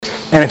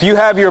And if you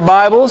have your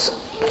Bibles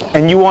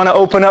and you want to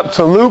open up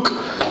to Luke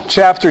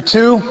chapter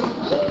 2,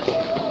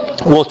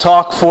 we'll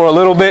talk for a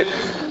little bit.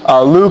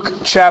 Luke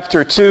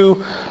chapter 2,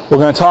 we're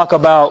going to talk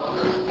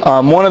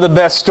about one of the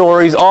best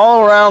stories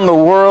all around the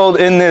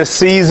world in this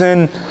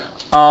season.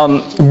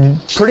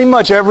 Pretty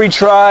much every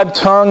tribe,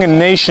 tongue, and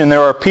nation,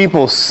 there are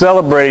people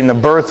celebrating the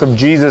birth of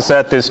Jesus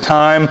at this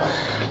time.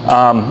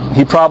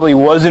 He probably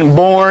wasn't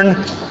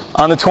born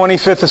on the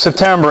 25th of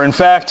September. In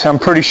fact, I'm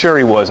pretty sure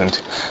he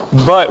wasn't.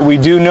 But we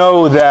do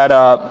know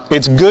that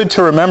it's good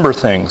to remember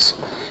things.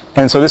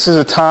 And so this is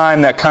a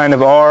time that kind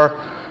of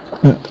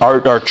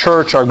our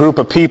church, our group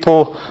of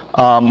people,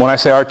 when I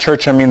say our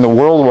church, I mean the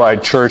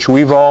worldwide church,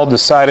 we've all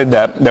decided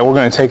that we're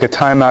going to take a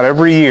time out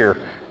every year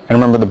and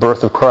remember the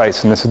birth of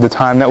Christ. And this is the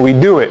time that we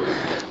do it,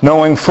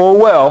 knowing full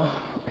well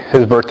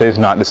his birthday is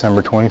not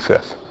December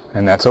 25th.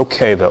 And that's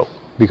okay, though,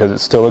 because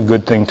it's still a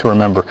good thing to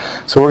remember.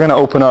 So we're going to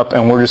open up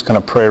and we're just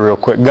going to pray real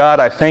quick. God,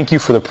 I thank you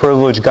for the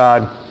privilege,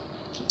 God,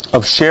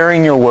 of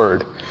sharing your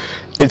word.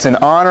 It's an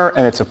honor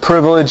and it's a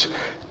privilege,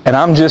 and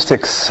I'm just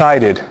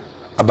excited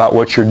about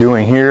what you're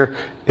doing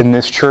here in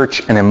this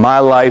church and in my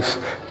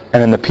life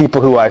and in the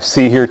people who I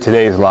see here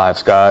today's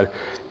lives, God.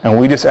 And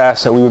we just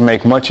ask that we would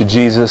make much of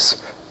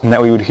Jesus and that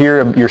we would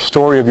hear your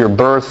story of your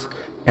birth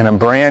in a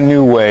brand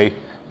new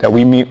way, that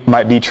we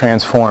might be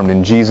transformed.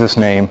 In Jesus'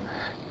 name,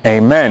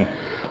 amen.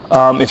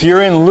 If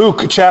you're in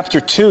Luke chapter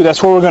 2,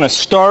 that's where we're going to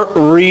start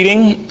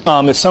reading.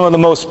 It's some of the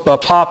most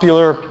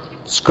popular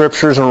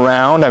scriptures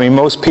around. I mean,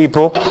 most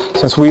people,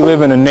 since we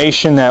live in a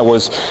nation that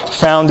was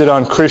founded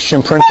on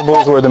Christian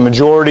principles, where the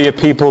majority of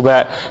people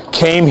that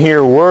came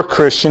here were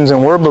Christians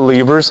and were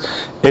believers,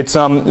 it's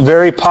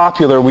very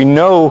popular. We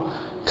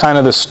know kind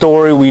of the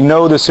story. We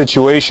know the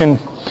situation.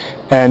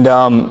 And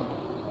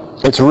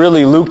it's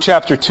really Luke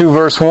chapter 2,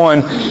 verse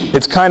 1.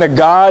 It's kind of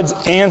God's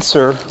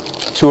answer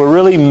to a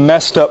really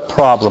messed up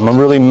problem, a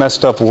really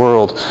messed up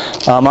world.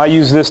 I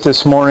used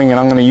this morning, and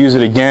I'm going to use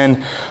it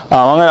again.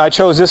 I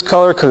chose this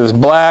color because it's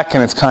black,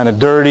 and it's kind of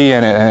dirty,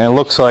 and it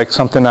looks like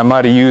something I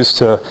might have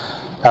used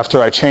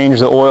after I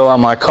changed the oil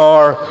on my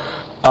car.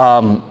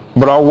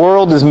 But our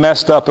world is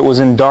messed up. It was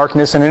in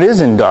darkness, and it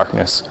is in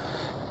darkness.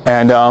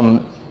 And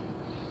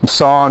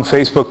saw on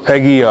Facebook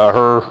Peggy,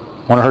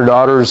 one of her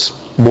daughter's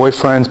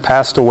boyfriends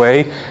passed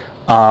away.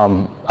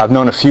 I've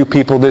known a few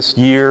people this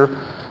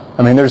year.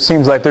 I mean, there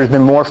seems like there's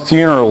been more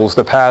funerals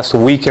the past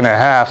week and a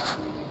half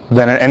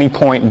than at any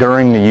point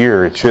during the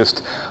year. It's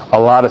just a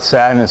lot of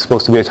sadness. It's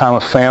supposed to be a time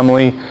of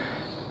family,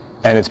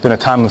 and it's been a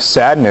time of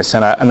sadness.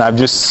 And I've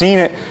just seen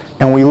it.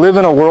 And we live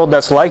in a world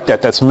that's like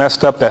that, that's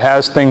messed up, that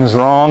has things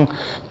wrong.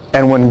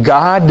 And when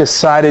God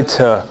decided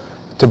to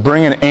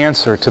bring an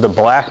answer to the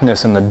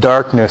blackness and the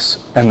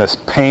darkness and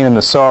the pain and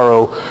the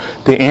sorrow,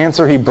 the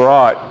answer he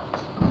brought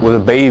was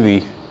a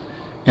baby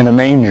in a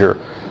manger.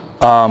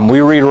 We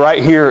read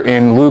right here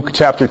in Luke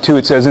chapter 2,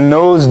 it says, "In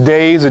those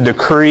days a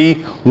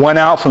decree went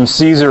out from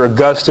Caesar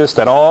Augustus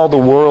that all the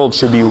world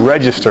should be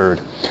registered."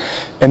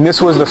 And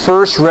this was the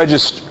first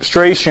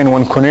registration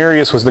when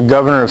Quirinius was the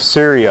governor of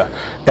Syria.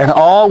 And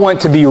all went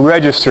to be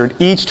registered,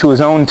 each to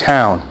his own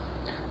town.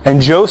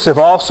 And Joseph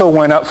also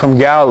went up from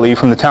Galilee,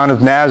 from the town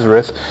of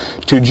Nazareth,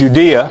 to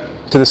Judea,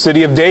 to the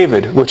city of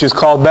David, which is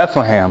called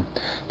Bethlehem,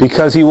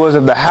 because he was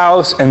of the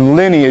house and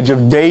lineage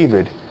of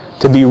David,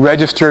 to be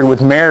registered with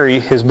Mary,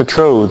 his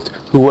betrothed,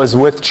 who was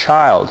with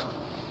child.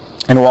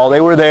 And while they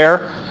were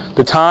there,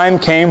 the time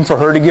came for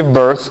her to give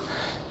birth,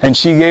 and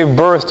she gave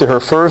birth to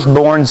her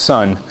firstborn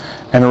son,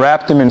 and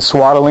wrapped him in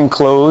swaddling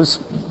clothes,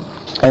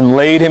 and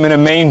laid him in a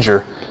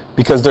manger,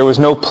 because there was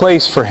no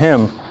place for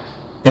him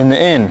in the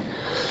inn.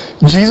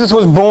 Jesus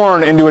was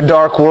born into a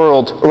dark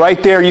world.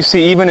 Right there you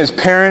see even his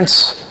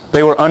parents,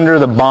 they were under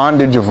the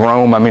bondage of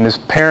Rome. I mean, his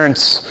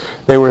parents,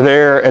 they were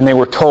there and they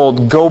were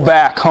told, go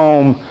back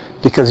home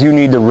because you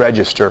need to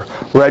register.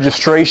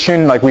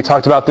 Registration, like we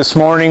talked about this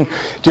morning,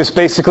 just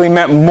basically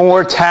meant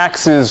more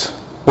taxes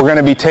were going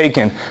to be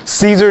taken.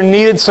 Caesar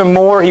needed some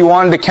more. He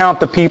wanted to count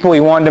the people. He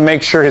wanted to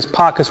make sure his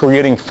pockets were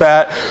getting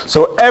fat.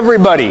 So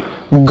everybody,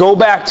 go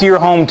back to your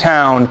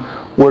hometown.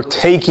 We're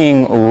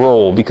taking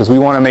roll because we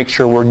want to make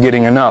sure we're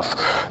getting enough.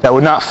 That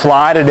would not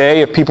fly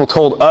today. If people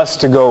told us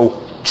to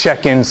go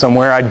check in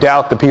somewhere, I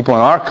doubt the people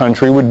in our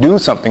country would do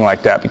something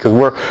like that because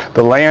we're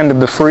the land of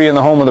the free and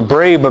the home of the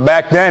brave. But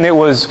back then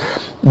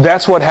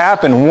that's what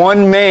happened.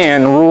 One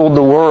man ruled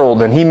the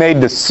world, and he made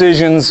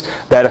decisions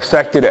that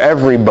affected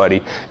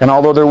everybody. And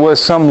although there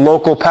was some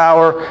local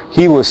power,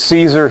 he was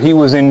Caesar, he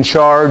was in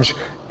charge,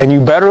 and you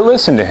better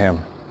listen to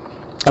him.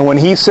 And when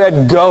he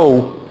said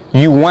go,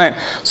 you went.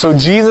 So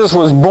Jesus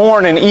was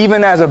born, and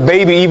even as a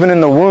baby, even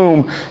in the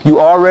womb, you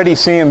already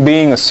see him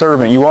being a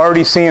servant. You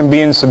already see him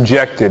being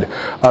subjected.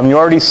 You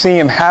already see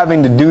him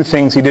having to do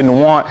things he didn't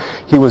want.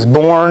 He was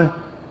born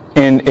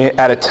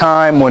at a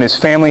time when his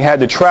family had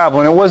to travel,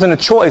 and it wasn't a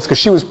choice because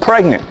she was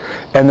pregnant,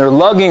 and they're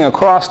lugging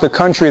across the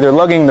country, they're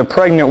lugging the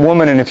pregnant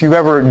woman, and if you've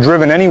ever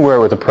driven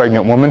anywhere with a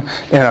pregnant woman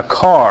in a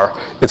car,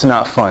 it's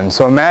not fun.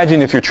 So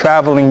imagine if you're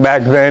traveling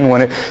back then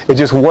when it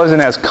just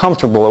wasn't as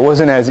comfortable, it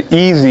wasn't as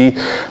easy.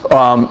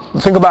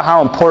 Think about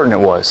how important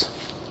it was.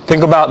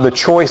 Think about the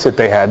choice that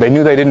they had. They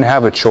knew they didn't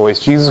have a choice.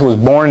 Jesus was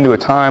born into a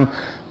time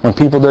when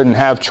people didn't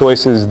have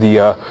choices.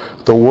 The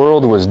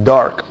world was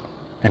dark,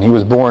 and he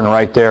was born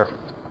right there.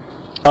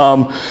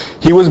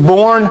 He was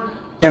born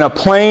in a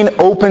plain,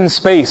 open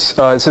space.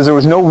 It says there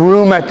was no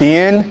room at the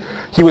inn.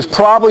 He was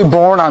probably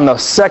born on the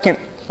second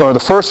or the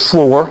first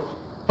floor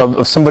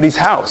of somebody's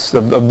house,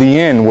 of the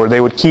inn, where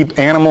they would keep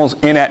animals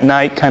in at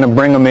night, kind of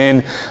bring them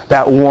in.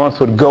 That warmth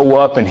would go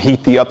up and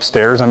heat the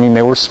upstairs. I mean,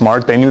 they were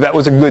smart. They knew that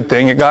was a good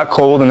thing. It got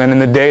cold, and then in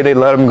the day they'd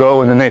let them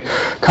go, and then they'd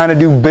kind of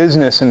do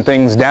business and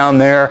things down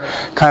there.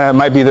 Kind of, it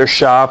might be their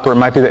shop, or it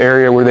might be the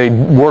area where they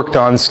worked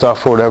on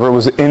stuff or whatever. It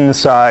was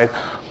inside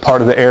part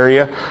of the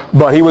area.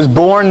 But he was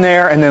born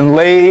there and then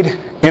laid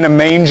in a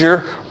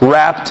manger,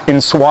 wrapped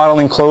in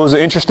swaddling clothes.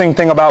 The interesting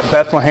thing about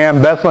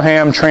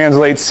Bethlehem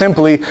translates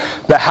simply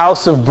the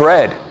house of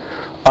bread.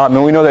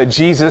 And we know that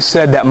Jesus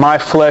said that my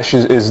flesh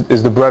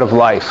is the bread of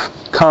life.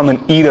 Come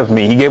and eat of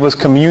me. He gave us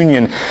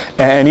communion.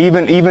 And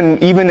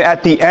even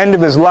at the end of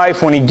his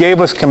life, when he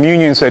gave us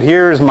communion and said,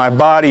 here is my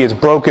body, it's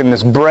broken,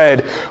 this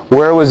bread.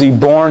 Where was he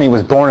born? He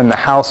was born in the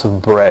house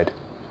of bread.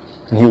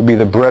 And he would be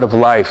the bread of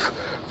life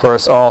for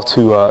us all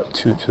to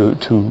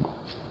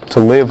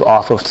live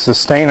off of, to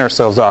sustain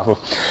ourselves off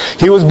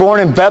of. He was born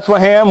in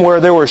Bethlehem,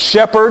 where there were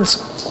shepherds.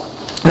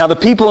 Now the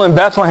people in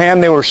Bethlehem,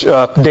 they were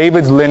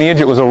David's lineage.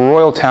 It was a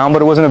royal town,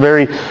 but it wasn't a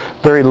very,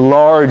 very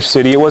large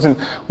city. It wasn't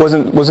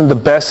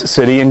the best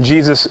city. And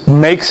Jesus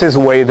makes his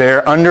way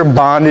there under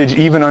bondage,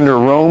 even under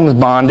Rome's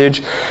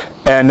bondage.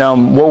 And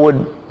what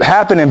would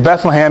happen in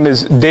Bethlehem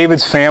is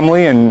David's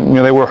family, and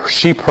they were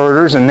sheep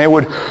herders, and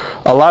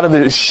a lot of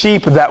the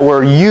sheep that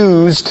were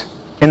used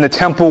in the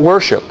temple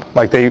worship,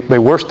 like they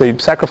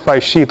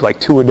sacrificed sheep like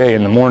 2 a day,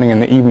 in the morning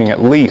and the evening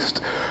at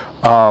least.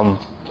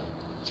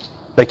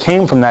 They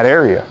came from that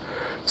area.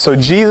 So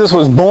Jesus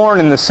was born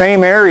in the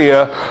same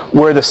area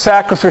where the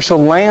sacrificial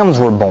lambs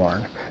were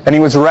born. And he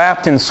was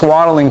wrapped in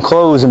swaddling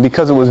clothes. And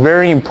because it was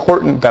very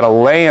important that a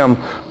lamb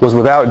was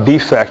without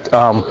defect,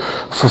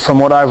 from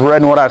what I've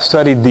read and what I've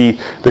studied,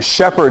 the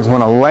shepherds,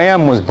 when a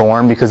lamb was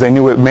born, because they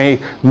knew it may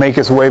make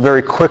its way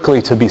very quickly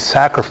to be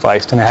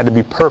sacrificed, and it had to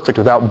be perfect,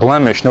 without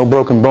blemish, no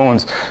broken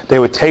bones, they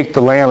would take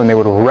the lamb and they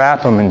would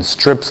wrap him in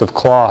strips of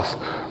cloth,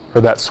 or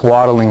that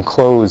swaddling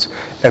clothes.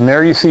 And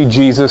there you see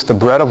Jesus, the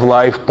bread of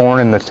life, born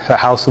in the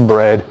house of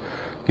bread.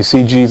 You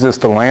see Jesus,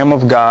 the Lamb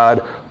of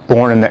God,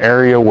 born in the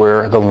area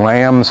where the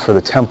lambs for the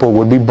temple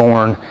would be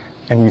born.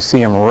 And you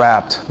see him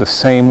wrapped the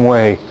same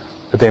way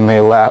that they may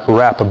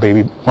wrap a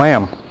baby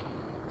lamb.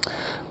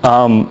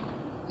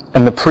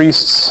 And the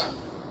priests,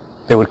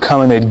 they would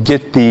come and they'd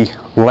get the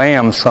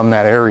lambs from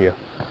that area.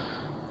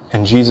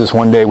 And Jesus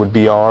one day would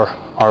be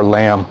our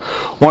lamb.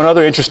 One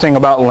other interesting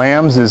about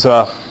lambs is,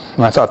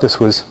 and I thought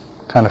this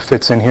kind of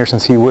fits in here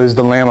since he was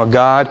the Lamb of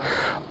God.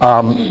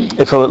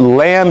 If a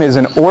lamb is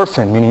an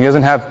orphan, meaning he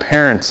doesn't have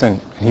parents,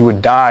 and he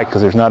would die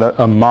because there's not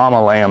a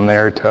mama lamb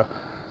there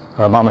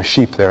or a mama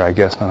sheep there, I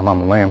guess, not a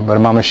mama lamb, but a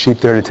mama sheep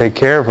there to take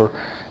care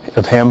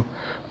of him.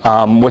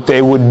 What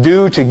they would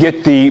do to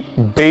get the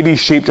baby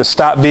sheep to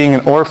stop being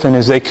an orphan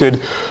is they could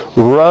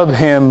rub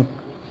him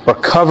or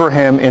cover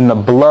him in the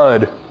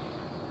blood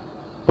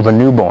of a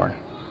newborn.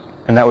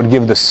 And that would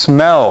give the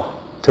smell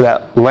to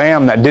that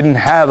lamb that didn't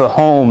have a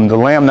home. The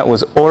lamb that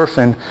was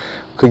orphaned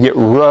could get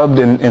rubbed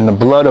in the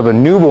blood of a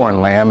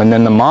newborn lamb, and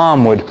then the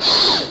mom would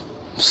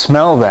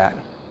smell that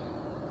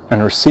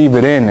and receive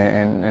it in.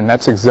 And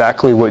that's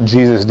exactly what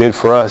Jesus did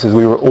for us. Is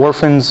we were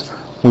orphans,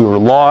 we were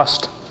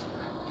lost,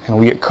 and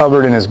we get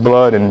covered in his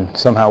blood, and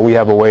somehow we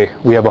have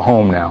a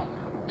home now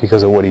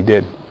because of what he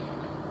did.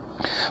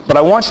 But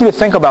I want you to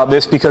think about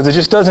this, because it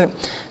just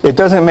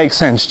doesn't make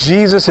sense.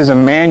 Jesus is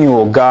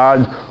Emmanuel,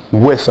 God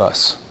with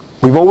us.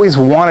 We've always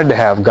wanted to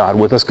have God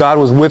with us. God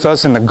was with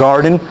us in the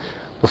garden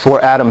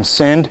before Adam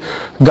sinned.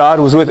 God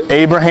was with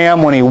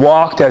Abraham when he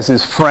walked as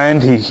his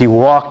friend. He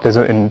walked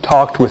and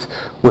talked with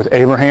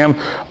Abraham.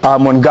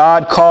 When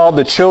God called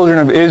the children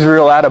of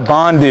Israel out of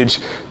bondage,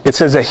 it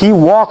says that he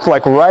walked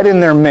like right in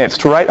their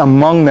midst, right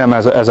among them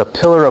as a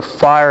pillar of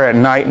fire at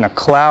night and a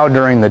cloud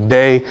during the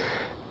day.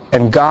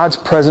 And God's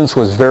presence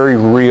was very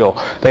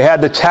real. They had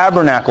the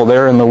tabernacle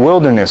there in the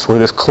wilderness where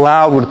this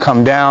cloud would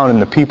come down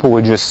and the people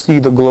would just see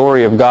the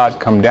glory of God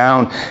come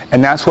down.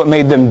 And that's what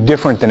made them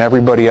different than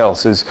everybody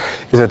else, is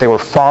that they were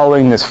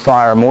following this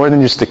fire more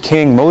than just a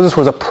king. Moses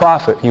was a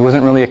prophet. He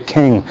wasn't really a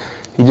king.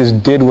 He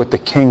just did what the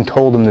king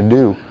told him to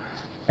do.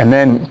 And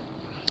then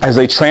as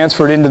they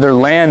transferred into their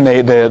land,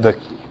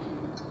 the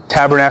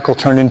tabernacle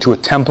turned into a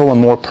temple, a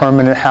more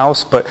permanent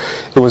house, but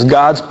it was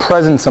God's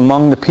presence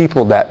among the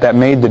people that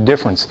made the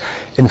difference.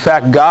 In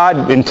fact,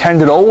 God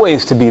intended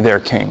always to be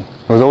their king.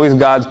 It was always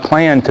God's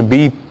plan to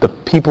be the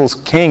people's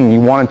king. He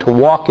wanted to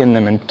walk in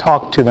them and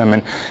talk to them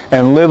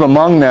and live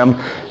among them.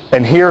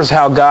 And here's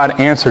how God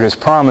answered his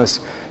promise,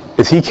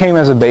 is he came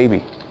as a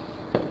baby.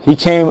 He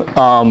came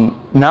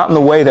not in the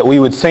way that we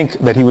would think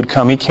that he would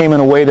come. He came in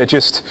a way that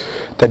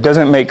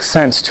doesn't make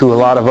sense to a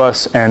lot of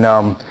us. And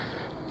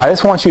I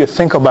just want you to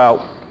think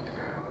about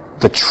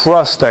the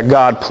trust that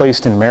God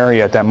placed in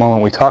Mary at that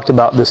moment. We talked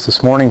about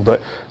this morning,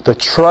 but the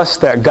trust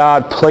that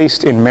God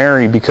placed in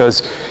Mary,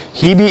 because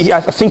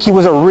I think he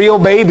was a real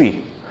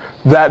baby.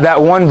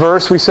 That one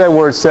verse we said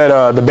where it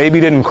said the baby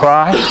didn't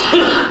cry,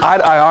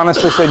 I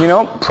honestly said,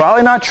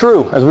 probably not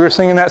true. As we were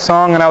singing that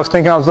song, and I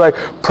was like,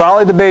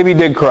 probably the baby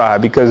did cry,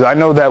 because I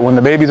know that when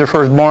the babies are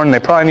first born,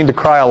 they probably need to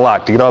cry a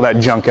lot to get all that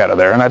junk out of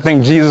there. And I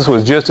think Jesus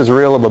was just as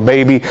real of a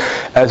baby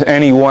as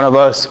any one of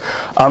us.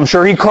 I'm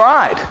sure he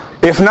cried.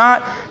 If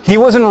not, he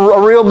wasn't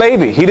a real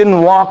baby. He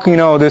didn't walk,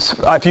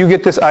 if you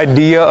get this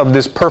idea of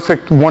this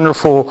perfect,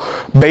 wonderful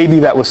baby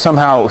that was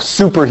somehow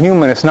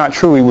superhuman, it's not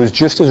true. He was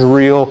just as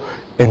real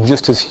and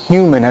just as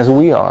human as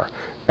we are.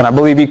 And I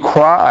believe he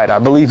cried. I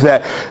believe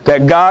that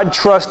God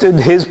trusted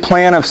his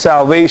plan of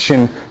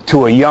salvation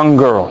to a young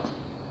girl.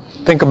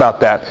 Think about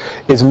that.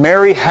 Is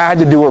Mary had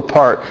to do her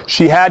part.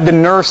 She had to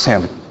nurse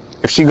him.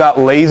 If she got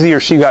lazy or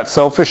she got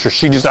selfish or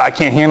she just, I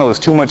can't handle this,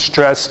 too much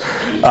stress,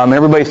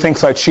 everybody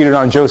thinks I cheated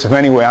on Joseph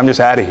anyway, I'm just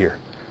out of here.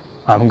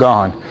 I'm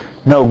gone.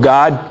 No,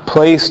 God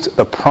placed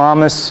the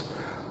promise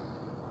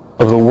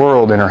of the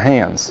world in her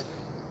hands.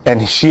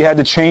 And she had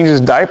to change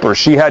his diaper.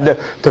 She had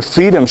to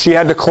feed him. She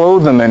had to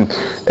clothe him.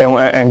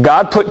 And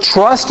God put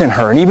trust in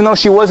her. And even though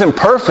she wasn't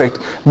perfect,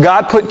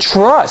 God put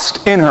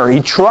trust in her. He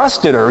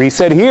trusted her. He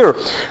said, here,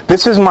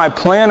 this is my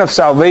plan of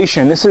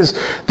salvation. This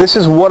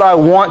is what I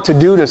want to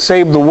do to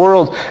save the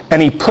world.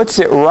 And he puts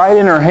it right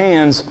in her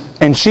hands.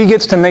 And she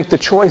gets to make the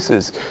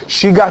choices.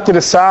 She got to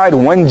decide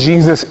when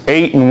Jesus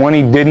ate and when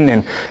he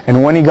didn't.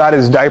 And when he got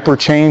his diaper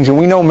changed. And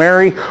we know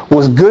Mary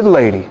was a good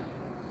lady.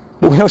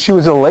 But we know she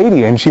was a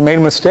lady and she made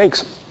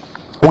mistakes.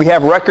 We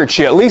have records.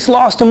 She at least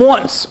lost him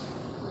once.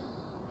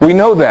 We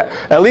know that.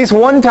 At least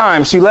one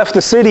time she left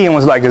the city and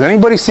was like, has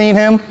anybody seen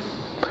him?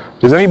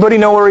 Does anybody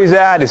know where he's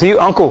at? Is he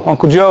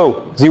Uncle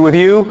Joe? Is he with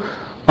you?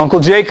 Uncle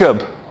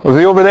Jacob? Was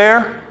he over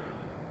there?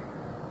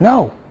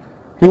 No,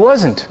 he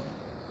wasn't.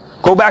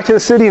 Go back to the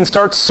city and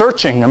start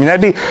searching. I mean,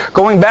 that'd be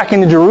going back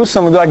into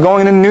Jerusalem would be like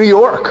going into New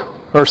York.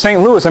 Or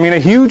St. Louis, a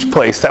huge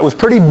place that was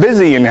pretty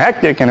busy and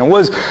hectic, and it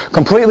was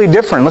completely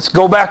different. Let's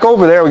go back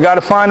over there. We got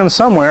to find him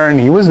somewhere, and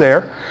he was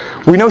there.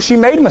 We know she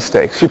made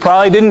mistakes. She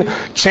probably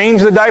didn't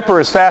change the diaper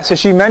as fast as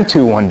she meant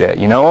to one day.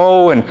 I'm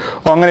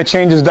going to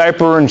change his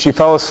diaper, and she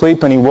fell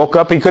asleep, and he woke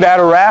up. He could have had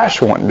a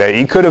rash one day.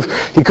 He could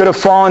have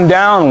fallen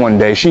down one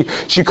day. She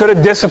could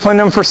have disciplined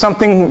him for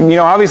something.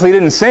 Obviously he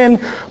didn't sin,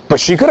 but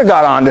she could have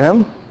got onto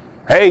him.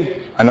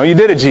 Hey, I know you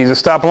did it, Jesus.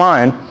 Stop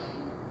lying.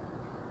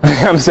 You know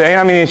what I'm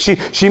saying?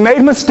 She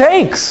made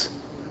mistakes.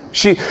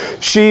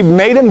 She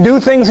made him do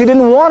things he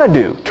didn't want to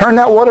do. Turn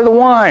that water to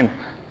wine.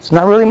 It's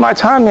not really my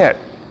time yet.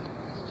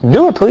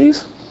 Do it,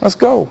 please. Let's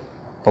go.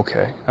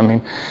 Okay.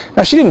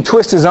 Now she didn't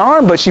twist his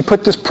arm, but she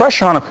put this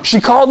pressure on him.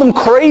 She called him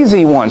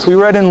crazy once. We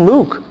read in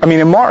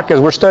in Mark, as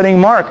we're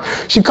studying Mark.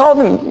 She called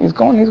him, he's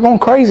going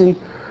crazy.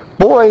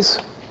 Boys,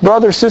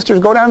 brothers, sisters,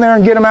 go down there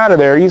and get him out of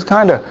there.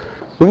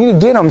 We need to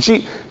get him.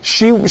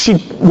 She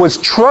was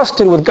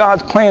trusted with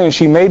God's plan, and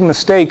she made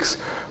mistakes.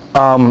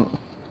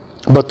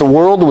 But the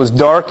world was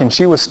dark, and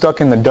she was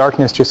stuck in the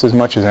darkness just as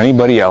much as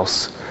anybody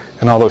else.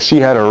 And although she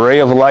had a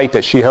ray of light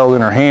that she held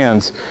in her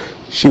hands,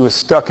 she was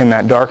stuck in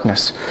that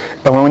darkness.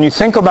 And when you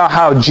think about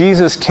how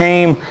Jesus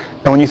came,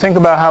 and when you think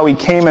about how he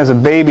came as a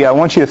baby, I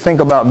want you to think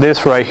about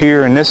this right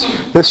here. And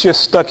this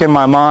just stuck in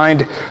my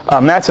mind.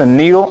 That's a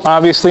needle,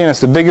 obviously, and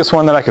it's the biggest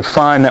one that I could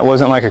find that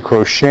wasn't like a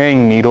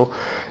crocheting needle.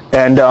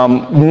 And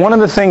one of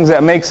the things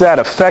that makes that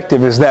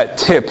effective is that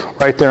tip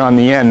right there on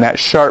the end. That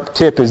sharp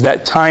tip is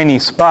that tiny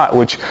spot,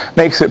 which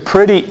makes it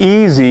pretty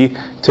easy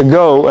to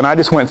go. And I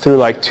just went through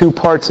like 2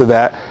 parts of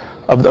that,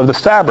 of the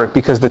fabric,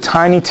 because the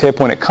tiny tip,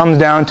 when it comes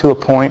down to a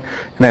point,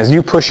 and as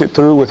you push it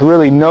through with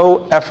really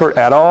no effort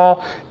at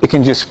all, it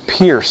can just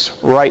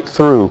pierce right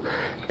through.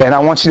 And I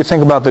want you to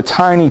think about the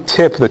tiny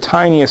tip, the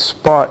tiniest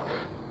spot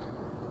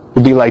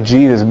would be like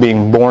Jesus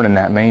being born in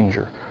that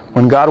manger.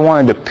 When God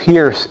wanted to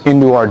pierce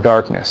into our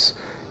darkness,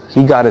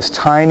 he got as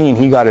tiny and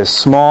he got as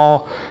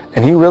small,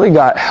 and he really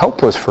got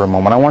helpless for a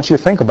moment. I want you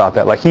to think about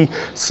that. Like, he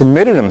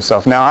submitted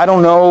himself. Now, I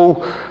don't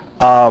know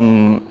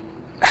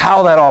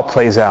how that all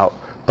plays out,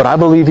 but I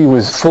believe he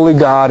was fully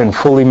God and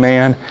fully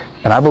man,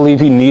 and I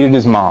believe he needed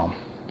his mom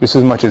just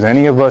as much as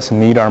any of us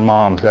need our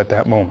moms at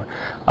that moment.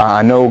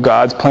 I know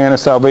God's plan of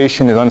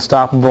salvation is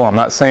unstoppable. I'm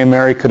not saying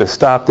Mary could have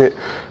stopped it,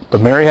 but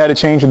Mary had to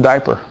change a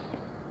diaper.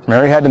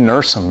 Mary had to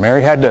nurse him.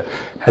 Mary had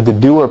to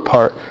do her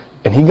part,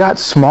 and he got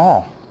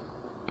small.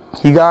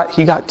 He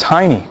got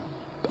tiny.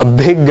 A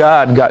big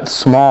God got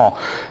small,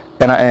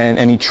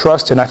 and he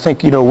trusted. And I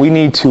think we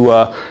need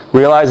to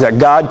realize that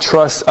God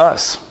trusts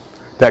us.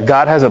 That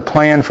God has a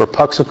plan for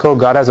Puxico.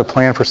 God has a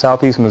plan for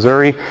Southeast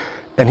Missouri.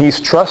 And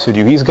he's trusted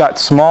you. He's got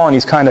small and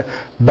he's kind of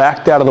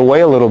backed out of the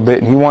way a little bit,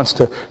 and he wants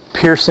to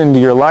pierce into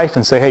your life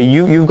and say, hey,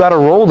 you've got a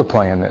role to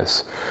play in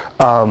this.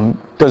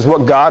 Does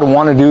what God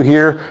want to do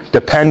here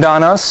depend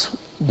on us?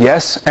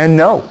 Yes and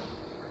no.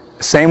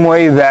 Same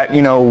way that,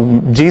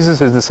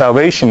 Jesus is the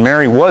salvation,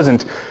 Mary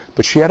wasn't,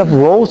 but she had a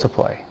role to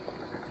play.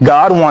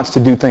 God wants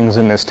to do things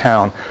in this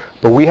town,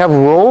 but we have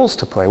roles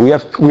to play. We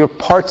are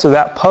parts of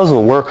that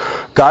puzzle where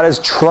God has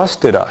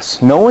trusted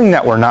us, knowing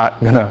that we're not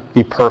going to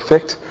be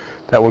perfect,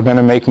 that we're going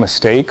to make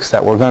mistakes,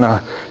 that we're going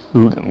to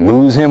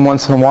lose him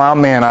once in a while.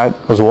 Man, I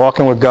was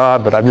walking with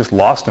God, but I just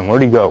lost him.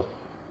 Where'd he go?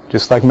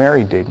 Just like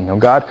Mary did.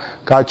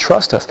 God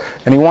trusts us.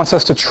 And he wants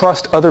us to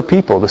trust other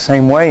people the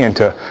same way and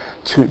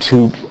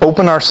to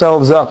open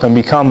ourselves up and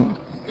become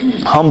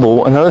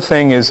humble. Another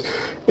thing is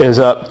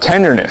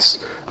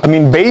tenderness. I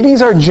mean,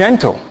 babies are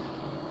gentle.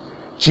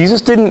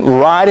 Jesus didn't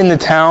ride into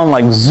town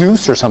like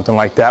Zeus or something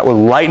like that with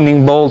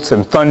lightning bolts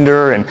and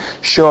thunder and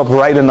show up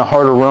right in the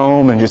heart of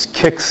Rome and just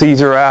kick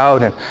Caesar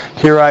out and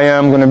here I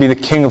am going to be the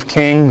King of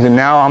Kings and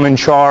now I'm in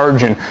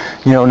charge and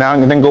now I'm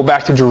going to go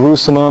back to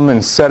Jerusalem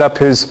and set up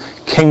his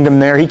kingdom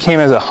there. He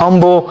came as a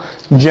humble,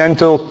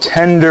 gentle,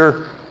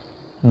 tender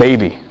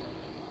baby.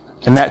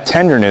 And that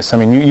tenderness, I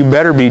mean, you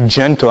better be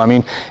gentle. I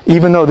mean,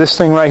 even though this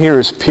thing right here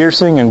is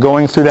piercing and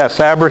going through that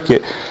fabric,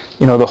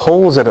 the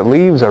holes that it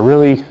leaves are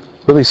really,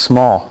 really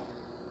small.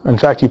 In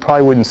fact, you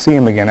probably wouldn't see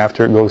them again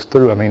after it goes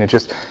through. I mean,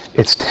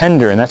 it's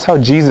tender, and that's how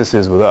Jesus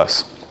is with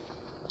us.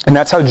 And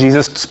that's how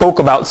Jesus spoke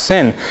about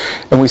sin.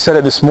 And we said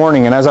it this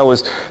morning, and as I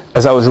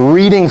was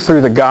reading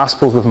through the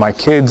Gospels with my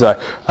kids,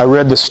 I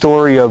read the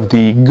story of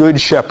the Good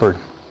Shepherd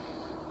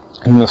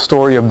and the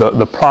story of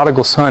the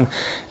prodigal son.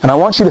 And I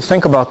want you to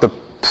think about the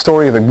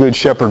story of the Good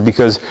Shepherd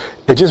because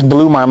it just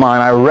blew my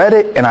mind. I read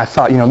it and I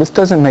thought, this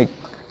doesn't make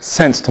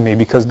sense to me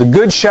because the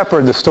Good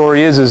Shepherd, the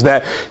story is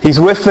that he's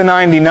with the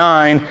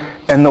 99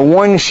 and the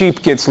one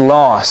sheep gets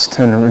lost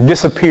and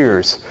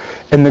disappears.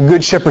 And the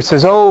Good Shepherd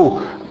says, oh,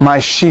 my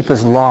sheep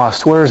is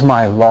lost. Where's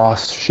my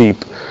lost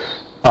sheep?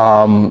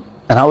 And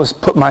I was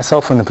put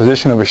myself in the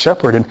position of a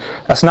shepherd, and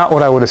that's not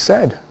what I would have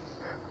said.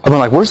 I've been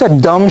like, where's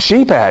that dumb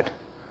sheep at?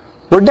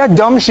 Where'd that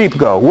dumb sheep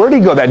go? Where'd he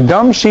go? That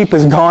dumb sheep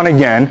is gone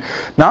again.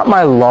 Not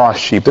my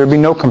lost sheep. There'd be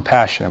no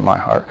compassion in my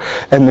heart.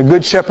 And the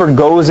Good Shepherd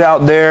goes out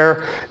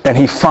there and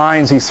he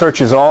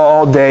searches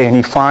all day and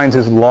he finds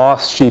his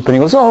lost sheep. And he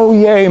goes, oh,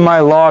 yay,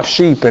 my lost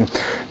sheep. And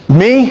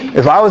me,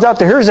 if I was out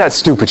there, here's that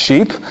stupid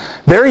sheep.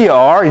 There you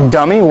are, you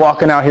dummy,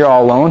 walking out here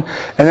all alone.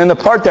 And then the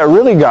part that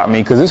really got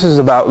me, because this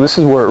is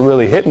where it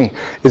really hit me,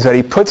 is that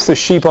he puts the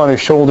sheep on his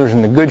shoulders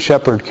and the Good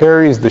Shepherd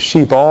carries the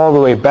sheep all the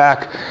way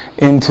back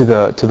into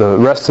the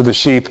rest of the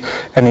sheep.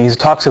 And he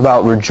talks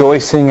about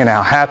rejoicing and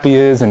how happy he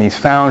is and he's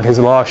found his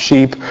lost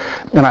sheep.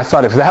 And I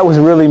thought, if that was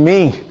really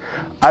me,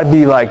 I'd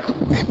be like,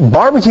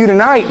 barbecue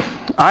tonight.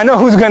 I know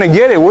who's going to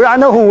get it. I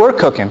know who we're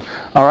cooking.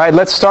 All right,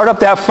 let's start up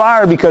that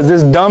fire because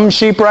this dumb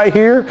sheep right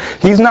here,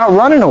 he's not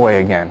running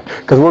away again.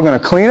 Because we're going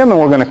to clean him and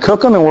we're going to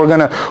cook him and we're going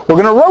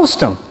to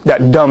roast him,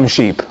 that dumb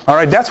sheep. All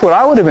right, that's what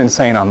I would have been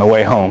saying on the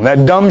way home,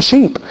 that dumb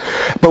sheep.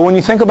 But when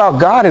you think about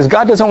God,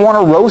 God doesn't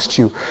want to roast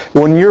you.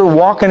 When you're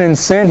walking in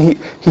sin,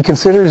 He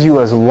considers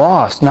you as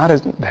lost, not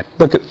as,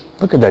 look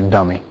at that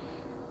dummy.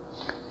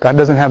 God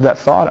doesn't have that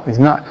thought. He's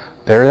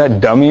not, there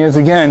that dummy is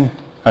again.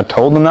 I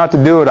told him not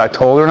to do it. I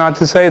told her not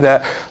to say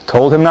that.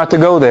 Told him not to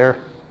go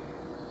there.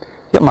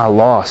 Get my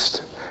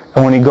lost.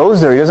 And when he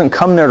goes there, he doesn't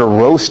come there to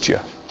roast you,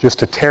 just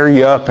to tear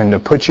you up and to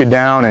put you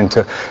down and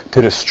to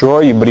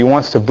destroy you. But he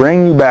wants to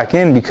bring you back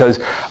in because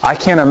I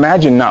can't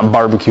imagine not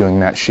barbecuing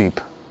that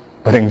sheep.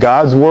 But in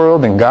God's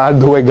world, and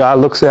the way God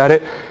looks at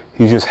it,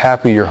 he's just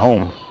happy you're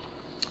home.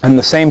 And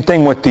the same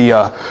thing with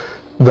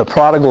the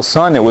prodigal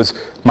son. It was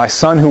my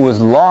son who was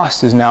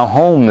lost is now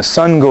home. The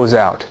son goes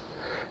out.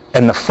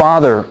 And the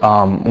father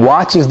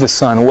watches the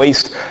son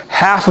waste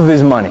half of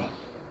his money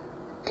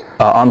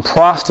on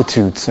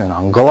prostitutes and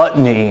on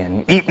gluttony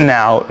and eating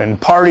out and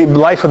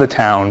life of the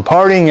town,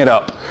 partying it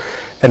up.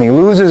 And he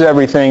loses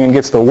everything and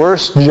gets the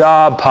worst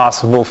job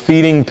possible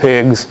feeding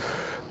pigs,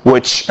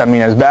 which, I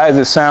mean, as bad as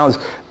it sounds,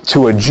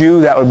 to a Jew,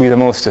 that would be the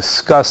most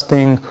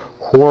disgusting,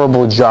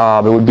 horrible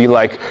job. It would be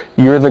like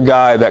you're the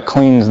guy that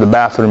cleans the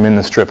bathroom in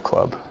the strip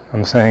club.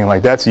 I'm saying,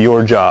 like, that's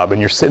your job,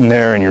 and you're sitting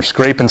there and you're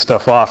scraping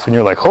stuff off and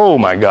you're like, oh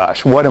my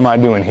gosh, what am I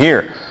doing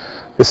here?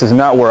 This is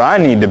not where I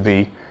need to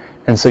be.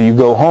 And so you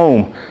go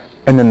home,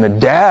 and then the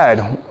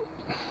dad,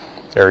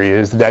 there he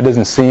is, the dad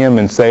doesn't see him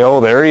and say,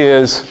 oh, there he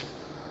is,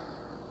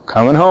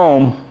 coming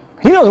home.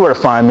 He knows where to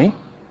find me.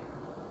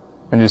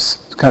 And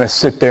just kind of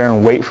sit there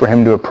and wait for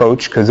him to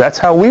approach, because that's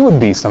how we would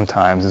be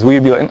sometimes, is we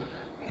would be like,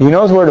 he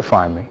knows where to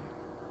find me.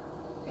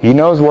 He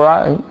knows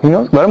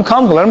let him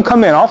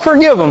come in. I'll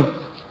forgive him.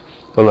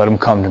 But let him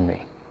come to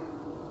me.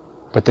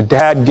 But the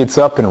dad gets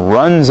up and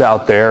runs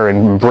out there and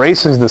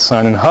embraces the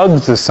son and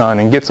hugs the son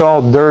and gets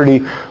all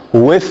dirty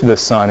with the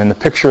son. And the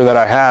picture that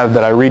I have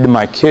that I read to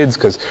my kids,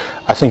 because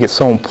I think it's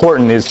so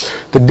important, is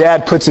the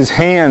dad puts his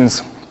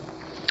hands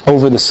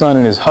over the son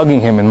and is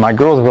hugging him. And my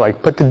girls were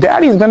like, but the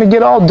daddy's going to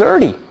get all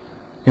dirty.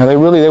 They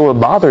were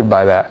bothered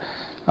by that.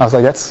 I was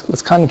like,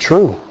 that's kind of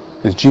true.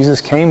 Because Jesus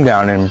came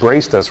down and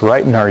embraced us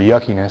right in our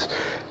yuckiness,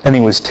 and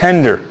he was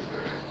tender.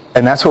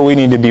 And that's what we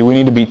need to be. We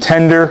need to be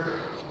tender.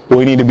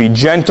 We need to be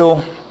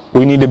gentle.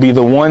 We need to be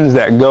the ones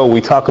that go.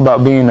 We talk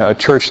about being a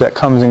church that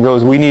comes and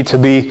goes. We need to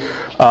be,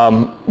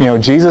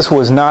 Jesus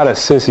was not a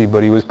sissy,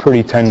 but he was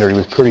pretty tender. He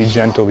was pretty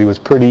gentle. He was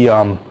pretty,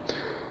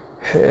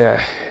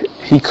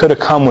 he could have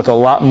come with a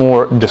lot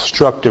more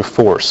destructive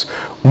force.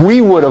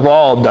 We would have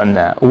all done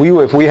that.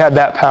 If we had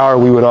that power,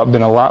 we would have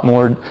been a lot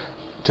more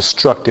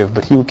destructive,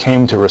 but he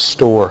came to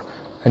restore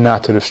and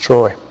not to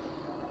destroy.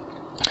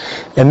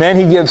 And then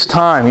he gives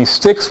time. He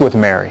sticks with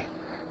Mary.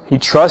 He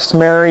trusts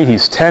Mary.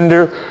 He's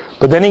tender.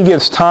 But then he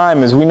gives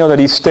time, as we know that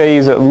he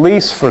stays at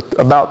least for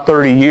about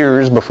 30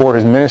 years before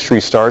his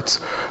ministry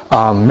starts.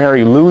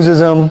 Mary loses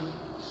him.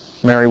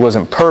 Mary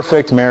wasn't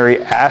perfect.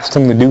 Mary asked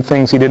him to do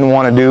things he didn't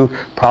want to do.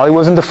 Probably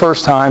wasn't the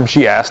first time.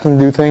 She asked him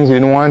to do things he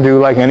didn't want to do,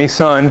 like any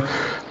son.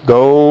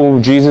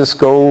 Jesus,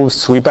 go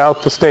sweep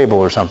out the stable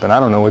or something. I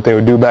don't know what they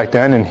would do back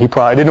then, and he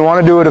probably didn't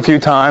want to do it a few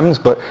times,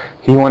 but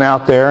he went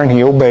out there and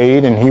he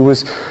obeyed, and he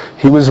was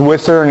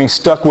with her, and he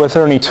stuck with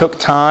her, and he took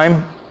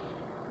time.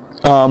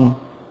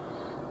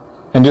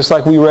 And just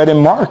like we read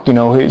in Mark,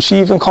 she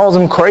even calls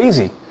him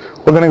crazy.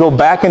 We're going to go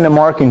back into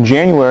Mark in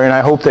January, and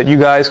I hope that you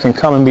guys can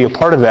come and be a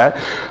part of that.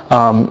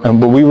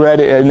 But we read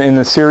in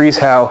the series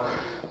how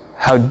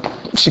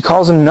she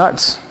calls him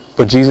nuts,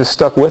 but Jesus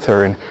stuck with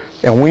her.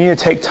 And we need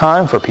to take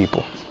time for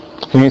people.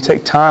 We need to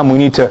take time. We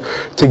need to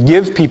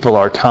give people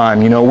our time.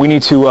 We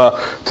need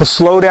to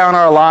slow down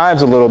our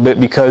lives a little bit,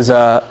 because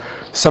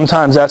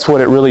sometimes that's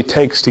what it really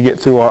takes to get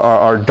through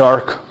our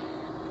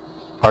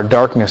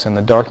darkness and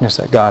the darkness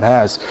that God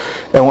has.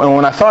 And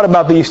when I thought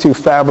about these two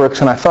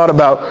fabrics, and I thought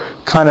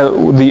about kind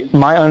of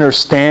my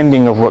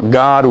understanding of what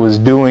God was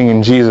doing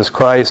in Jesus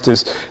Christ,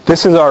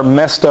 this is our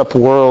messed up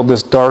world,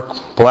 this dark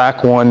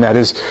black one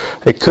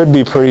it could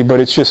be pretty, but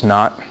it's just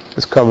not.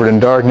 It's covered in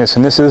darkness.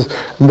 And this is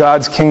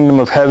God's kingdom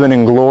of heaven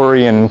and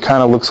glory, and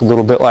kind of looks a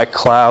little bit like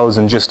clouds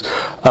and just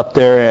up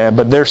there.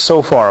 But they're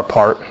so far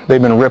apart.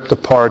 They've been ripped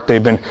apart.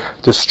 They've been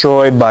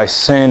destroyed by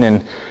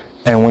sin.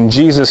 And when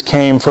Jesus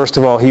came, first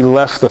of all, he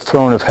left the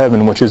throne of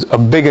heaven, which is a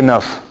big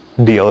enough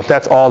deal. If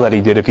that's all that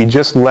he did, if he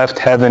just left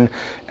heaven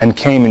and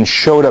came and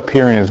showed up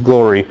here in his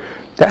glory,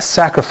 that's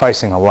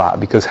sacrificing a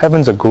lot, because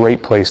heaven's a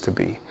great place to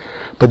be.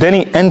 But then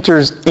he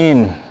enters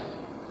in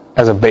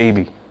as a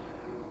baby.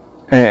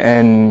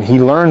 And he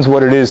learns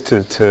what it is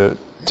to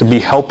be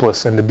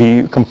helpless and to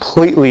be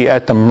completely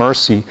at the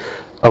mercy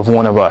of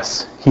one of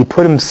us. He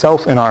put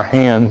himself in our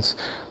hands,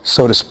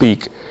 so to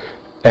speak,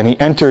 and he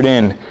entered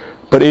in.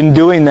 But in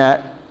doing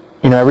that,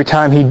 every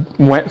time he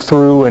went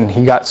through and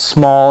he got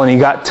small and he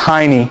got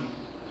tiny,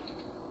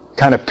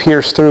 kind of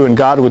pierced through, and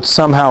God would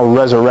somehow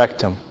resurrect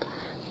him.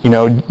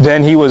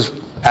 Then he was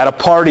at a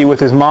party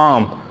with his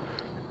mom.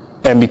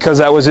 And because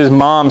that was his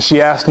mom,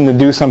 she asked him to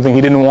do something. He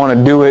didn't want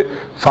to do it.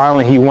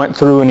 Finally, he went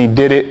through and he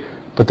did it.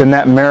 But then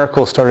that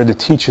miracle started to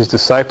teach his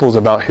disciples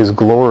about his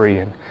glory,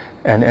 and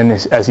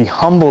as he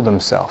humbled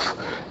himself.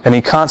 And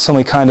he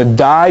constantly kind of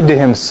died to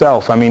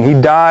himself. I mean, he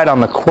died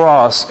on the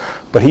cross,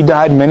 but he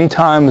died many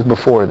times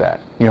before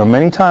that.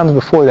 Many times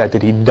before that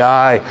did he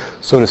die,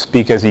 so to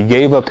speak, as he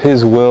gave up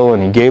his will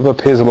and he gave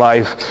up his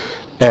life.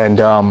 And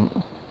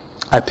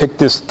I picked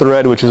this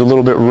thread, which is a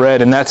little bit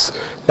red, and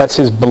that's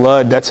his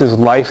blood, that's his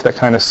life that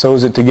kind of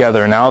sews it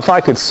together. Now, if I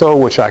could sew,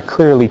 which I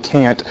clearly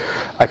can't,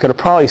 I could have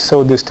probably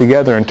sewed this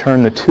together and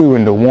turned the two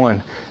into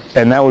one.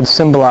 And that would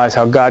symbolize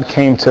how God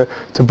came to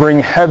bring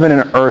heaven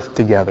and earth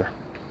together.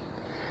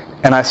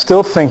 And I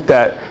still think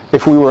that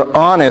if we were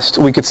honest,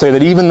 we could say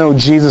that even though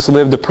Jesus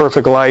lived a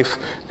perfect life,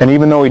 and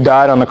even though he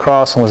died on the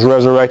cross and was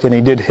resurrected and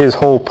he did his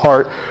whole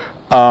part,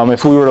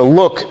 if we were to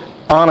look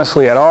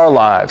honestly at our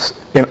lives,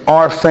 in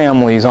our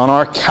families, on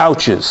our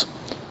couches,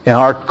 in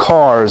our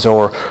cars,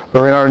 or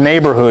in our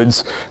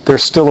neighborhoods,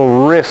 there's still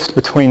a rift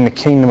between the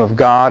kingdom of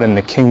God and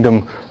the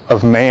kingdom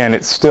of man.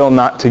 It's still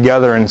not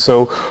together. And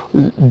so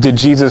did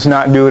Jesus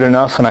not do it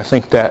enough? And I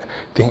think that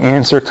the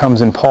answer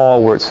comes in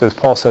Paul, where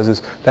Paul says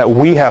is that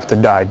we have to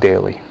die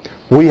daily.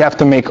 We have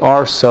to make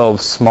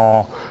ourselves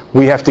small.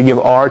 We have to give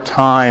our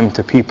time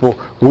to people.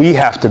 We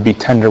have to be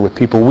tender with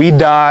people. We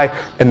die,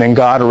 and then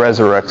God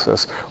resurrects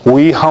us.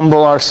 We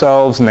humble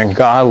ourselves, and then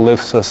God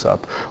lifts us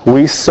up.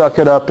 We suck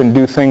it up and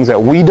do things that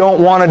we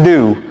don't want to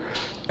do,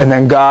 and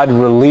then God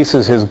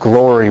releases his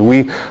glory.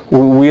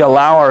 We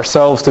allow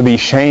ourselves to be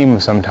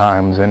shamed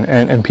sometimes,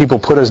 and people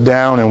put us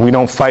down, and we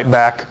don't fight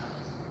back.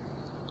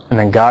 And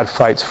then God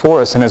fights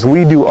for us. And as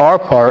we do our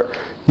part,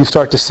 you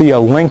start to see a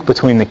link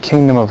between the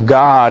kingdom of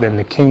God and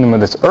the kingdom of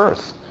this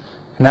earth.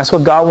 And that's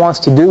what God wants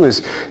to do,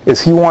 is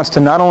he wants to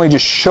not only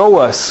just show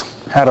us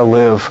how to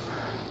live,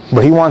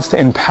 but he wants to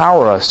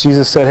empower us.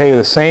 Jesus said, hey,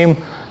 the same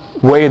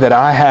way that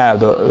I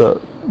have,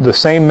 the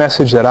same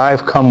message that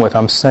I've come with,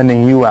 I'm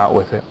sending you out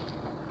with it.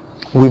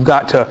 We've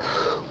got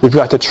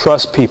to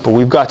trust people.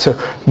 We've got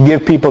to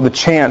give people the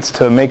chance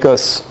to make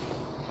us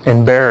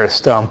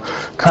embarrassed.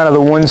 Kind of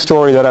the one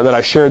story that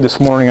I shared this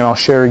morning, and I'll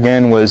share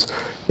again, was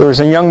there was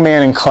a young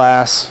man in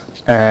class,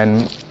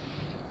 and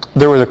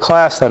there was a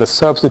class that a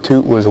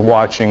substitute was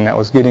watching that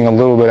was getting a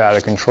little bit out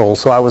of control.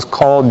 So I was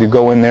called to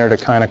go in there to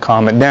kind of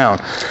calm it down.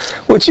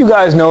 Which you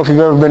guys know if you've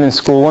ever been in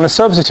school, when a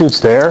substitute's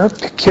there,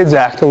 kids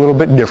act a little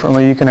bit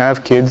differently. You can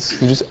have kids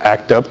who just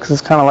act up because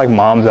it's kind of like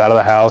mom's out of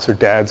the house or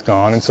dad's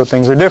gone, and so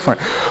things are different.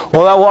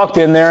 Well, I walked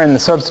in there and the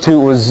substitute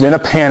was in a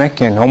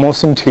panic and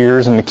almost in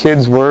tears, and the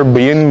kids were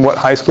being what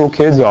high school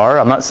kids are.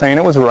 I'm not saying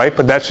it was right,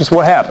 but that's just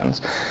what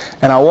happens.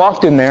 And I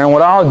walked in there, and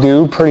what I'll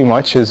do pretty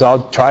much is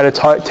I'll try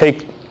to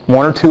take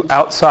one or two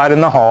outside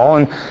in the hall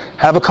and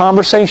have a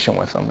conversation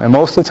with them. And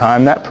most of the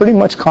time, that pretty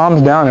much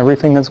calms down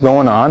everything that's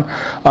going on.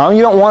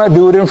 You don't want to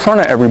do it in front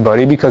of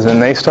everybody because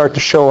then they start to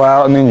show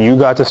out, and then you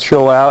got to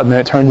show out, and then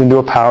it turns into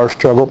a power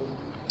struggle.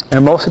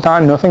 And most of the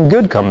time, nothing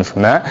good comes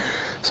from that.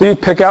 So you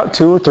pick out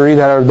 2 or 3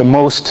 that are the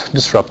most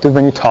disruptive,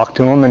 and you talk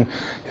to them, and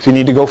if you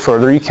need to go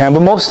further, you can.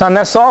 But most of the time,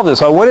 that solves it.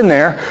 So I went in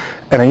there,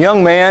 and a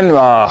young man,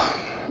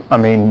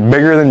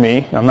 bigger than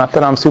me. Not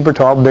that I'm super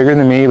tall, bigger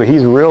than me, but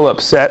he's real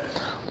upset.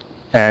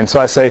 And so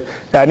I say,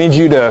 I need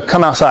you to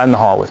come outside in the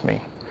hall with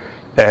me.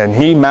 And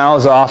he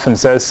mouths off and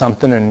says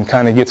something and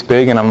kind of gets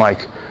big, and I'm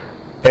like,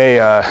 hey,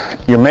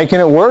 you're making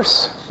it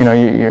worse.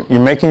 You're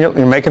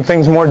making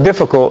things more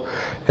difficult.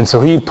 And so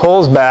he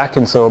pulls back,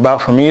 and so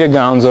about for me to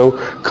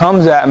Gonzo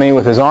comes at me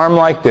with his arm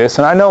like this,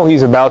 and I know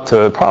he's about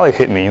to probably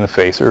hit me in the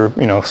face or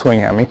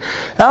swing at me.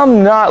 And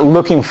I'm not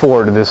looking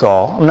forward to this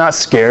all. I'm not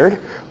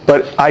scared,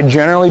 but I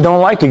generally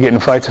don't like to get in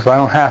fights if I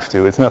don't have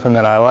to. It's nothing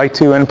that I like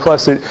to, and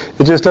plus it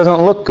just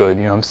doesn't look good.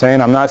 You know what I'm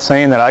saying? I'm not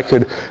saying that I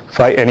could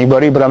fight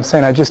anybody, but I'm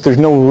saying there's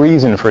no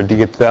reason for it to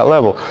get to that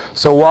level.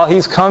 So while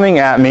he's coming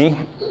at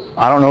me,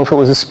 I don't know if it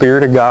was the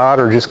Spirit of God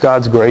or just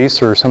God's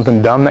grace or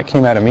something dumb that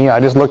came out of me. I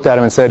just looked at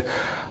him and said,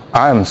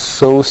 I am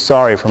so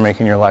sorry for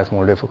making your life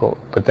more difficult,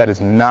 but that is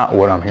not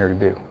what I'm here to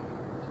do.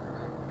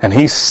 And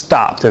he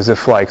stopped as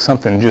if like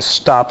something just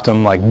stopped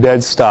him, like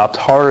dead stopped,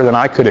 harder than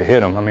I could have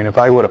hit him. I mean, if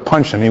I would have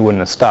punched him, he wouldn't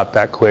have stopped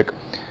that quick.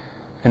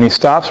 And he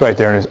stops right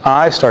there, and his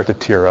eyes start to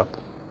tear up.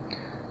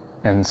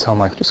 And so I'm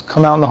like, just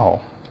come out in the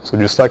hall. So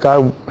just like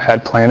I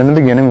had planned in the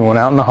beginning, we went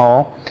out in the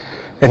hall.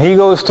 And he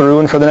goes through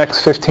and for the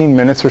next 15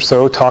 minutes or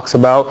so talks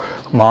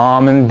about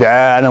mom and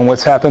dad and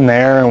what's happened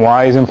there and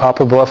why he's in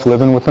Poplar Bluff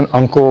living with an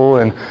uncle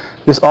and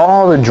just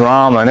all the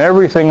drama and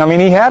everything. I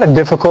mean, he had a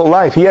difficult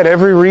life. He had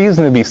every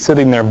reason to be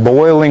sitting there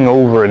boiling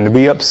over and to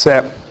be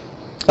upset.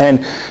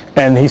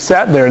 And he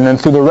sat there, and then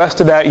through the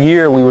rest of that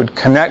year, we would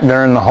connect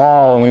there in the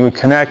hall, and we would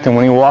connect. And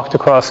when he walked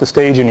across the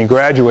stage and he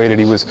graduated,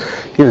 he was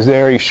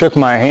there. He shook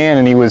my hand,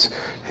 and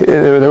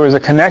there was a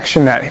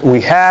connection that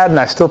we had. And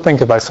I still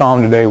think if I saw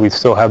him today, we'd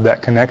still have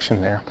that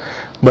connection there.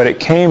 But it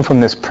came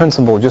from this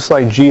principle, just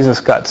like Jesus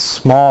got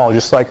small,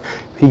 just like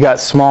he got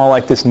small,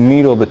 like this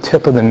needle, the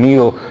tip of the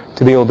needle,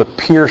 to be able to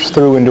pierce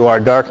through into our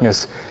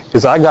darkness.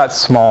 Is I got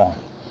small.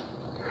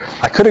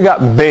 I could have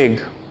got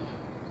big.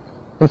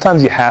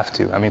 Sometimes you have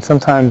to. I mean,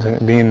 sometimes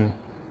being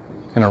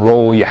in a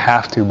role, you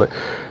have to. But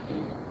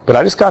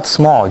I just got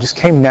small. It just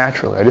came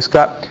naturally. I just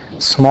got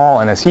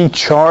small. And as he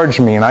charged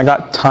me, and I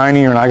got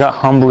tinier, and I got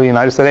humbly, and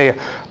I just said, hey,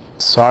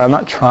 sorry, I'm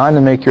not trying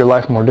to make your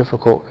life more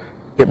difficult.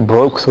 It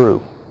broke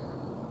through.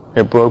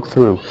 It broke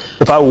through.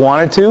 If I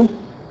wanted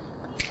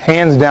to,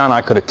 hands down,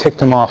 I could have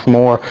ticked him off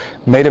more,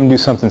 made him do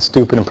something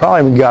stupid, and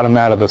probably got him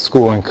out of the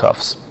school in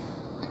cuffs.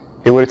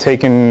 It would have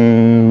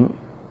taken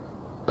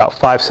about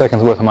 5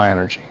 seconds worth of my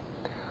energy.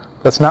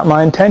 That's not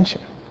my intention.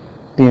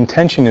 The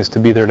intention is to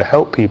be there to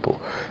help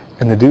people.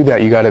 And to do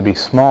that, you got to be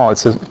small. It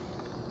says,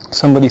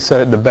 somebody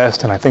said it the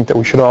best, and I think that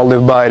we should all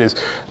live by it, is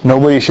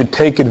nobody should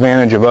take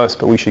advantage of us,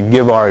 but we should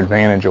give our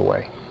advantage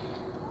away.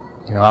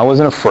 I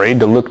wasn't afraid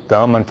to look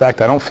dumb. In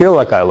fact, I don't feel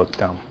like I look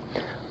dumb.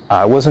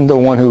 I wasn't the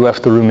one who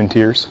left the room in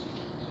tears.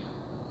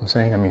 I'm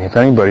saying, if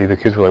anybody, the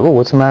kids were like, well,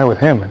 what's the matter with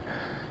him?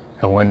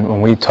 And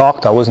when we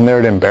talked, I wasn't there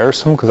to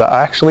embarrass them because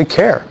I actually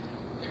care.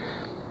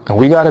 And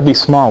we got to be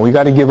small. We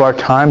got to give our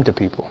time to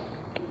people.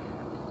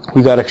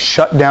 We got to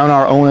shut down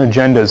our own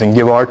agendas and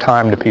give our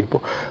time to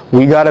people.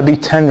 We got to be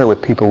tender with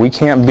people. We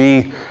can't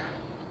be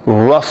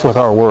rough with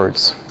our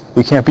words.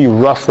 We can't be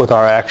rough with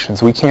our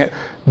actions. We can't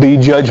be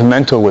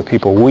judgmental with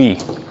people.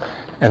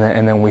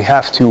 And then we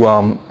have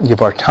to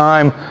give our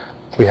time.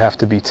 We have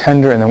to be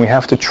tender, and then we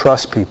have to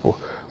trust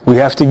people. We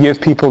have to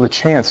give people the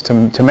chance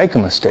to make a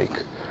mistake.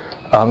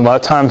 A lot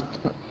of times,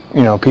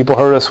 people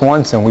hurt us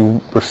once, and we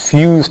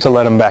refuse to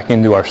let them back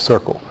into our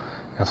circle.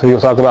 And so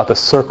you'll talk about the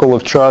circle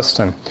of trust,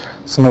 and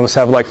some of us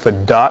have like the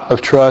dot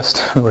of trust,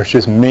 where it's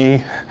just me,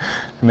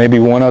 and maybe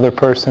one other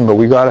person, but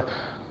we got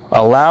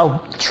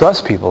to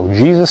trust people.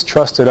 Jesus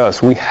trusted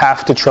us. We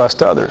have to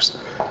trust others,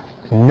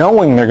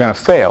 knowing they're going to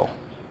fail,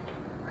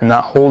 and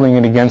not holding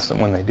it against them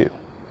when they do.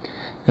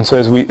 And so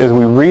as we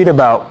read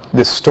about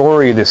this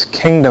story, this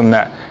kingdom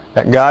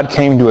that God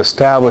came to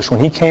establish, when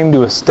he came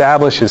to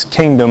establish his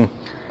kingdom,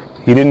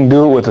 he didn't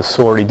do it with a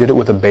sword. He did it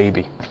with a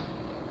baby.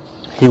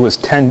 He was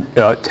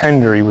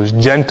tender. He was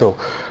gentle.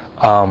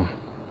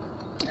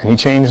 And he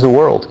changed the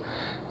world.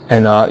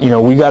 And,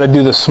 we got to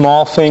do the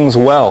small things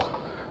well.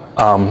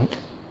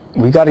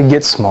 We got to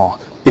get small.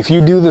 If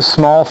you do the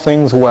small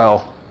things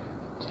well,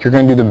 you're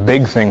going to do the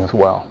big things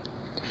well.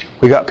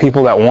 We got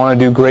people that want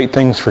to do great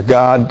things for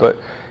God, but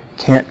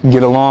can't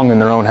get along in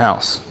their own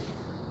house.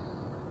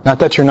 Not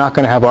that you're not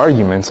going to have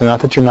arguments, and not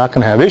that you're not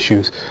going to have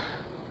issues,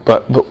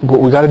 but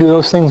we got to do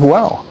those things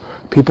well.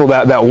 People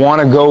that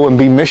want to go and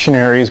be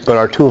missionaries, but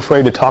are too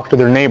afraid to talk to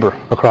their neighbor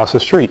across the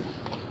street.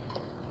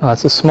 No,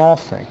 that's a small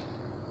thing.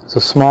 It's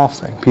a small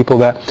thing. People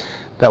that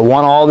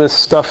want all this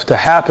stuff to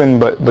happen,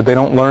 but they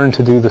don't learn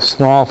to do the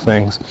small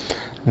things.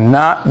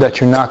 Not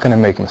that you're not going to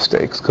make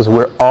mistakes, because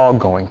we're all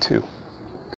going to.